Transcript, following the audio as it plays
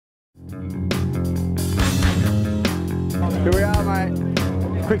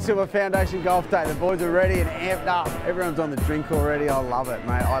Quicksilver Foundation Golf Day. The boys are ready and amped up. Everyone's on the drink already. I love it,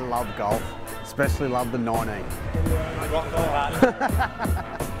 mate. I love golf. Especially love the 19.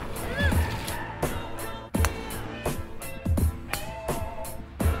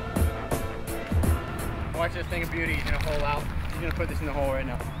 Watch this thing of beauty. He's gonna hole out. He's gonna put this in the hole right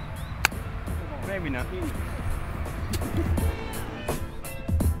now. Maybe not.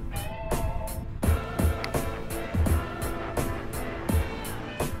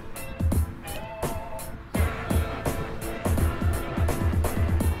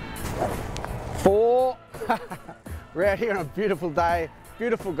 Four. We're out here on a beautiful day,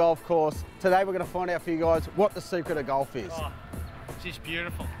 beautiful golf course. Today we're going to find out for you guys what the secret of golf is. Oh, it's just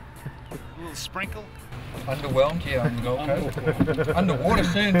beautiful. A little sprinkle. Underwhelmed, yeah, on the Gold Coast. Underwater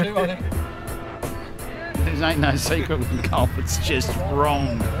soon too, I think. There ain't no secret with golf, it's just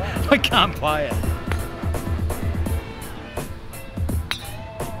wrong. I can't play it.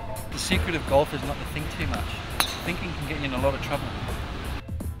 The secret of golf is not to think too much. Thinking can get you in a lot of trouble.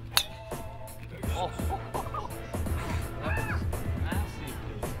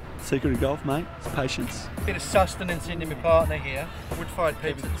 Secret of golf, mate, it's patience. Bit of sustenance into my partner here. Wood-fired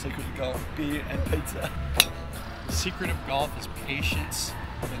pizza. Secret of golf, beer and pizza. The secret of golf is patience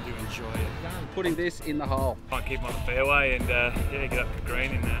and to enjoy it. Putting this in the hole. Try and keep them on the fairway and yeah, get up the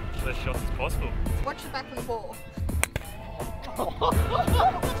green in as less shots as possible. Watch the back of the ball.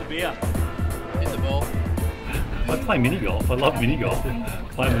 It's a beer. Hit the ball. I play mini golf. I love mini golf.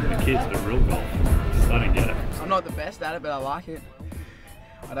 Playing with the kids, but real golf, I don't get it. I'm not the best at it, but I like it.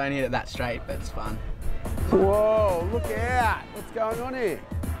 I don't hit it that straight, but it's fun. Whoa, look out. What's going on here?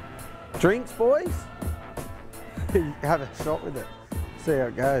 Drinks, boys? Have a shot with it. See how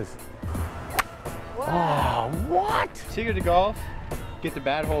it goes. Wow. Oh, what? Secret to golf, get the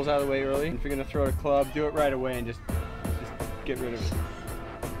bad holes out of the way early. If you're gonna throw a club, do it right away and just get rid of it.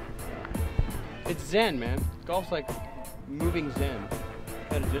 It's zen, man. Golf's like moving zen.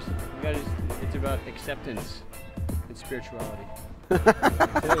 It's about acceptance and spirituality.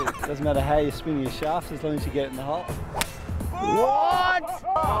 Doesn't matter how you swing your shaft as long as you get in the hole. What?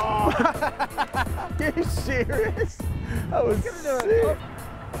 Are you serious? That was sick.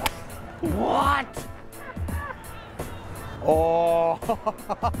 What? Oh,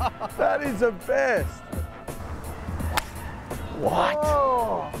 that is the best. What?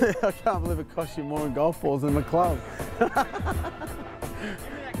 I can't believe it cost you more in golf balls than my club.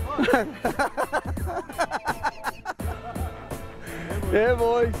 Yeah,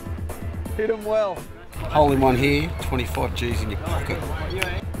 boys. Hit them well. Hole in one here, 25 G's in your pocket.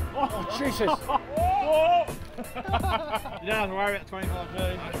 Oh, Jesus. You don't have to worry about 25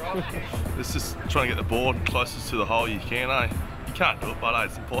 G's. It's just trying to get the board closest to the hole you can, eh? You can't do it, but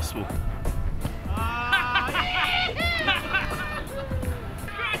it's impossible.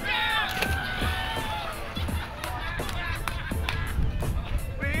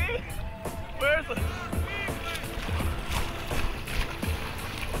 Where is it?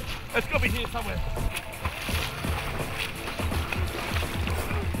 It's got to be here somewhere.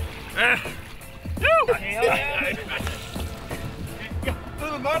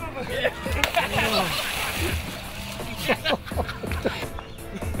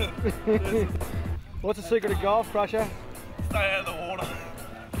 What's the secret of golf, Crusher? Stay out of the water.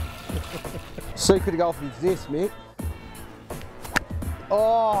 Secret of golf is this, Mick.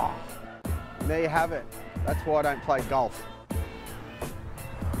 Oh, there you have it. That's why I don't play golf.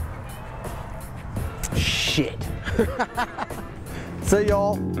 Shit. See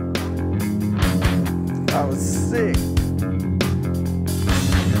y'all. That was sick.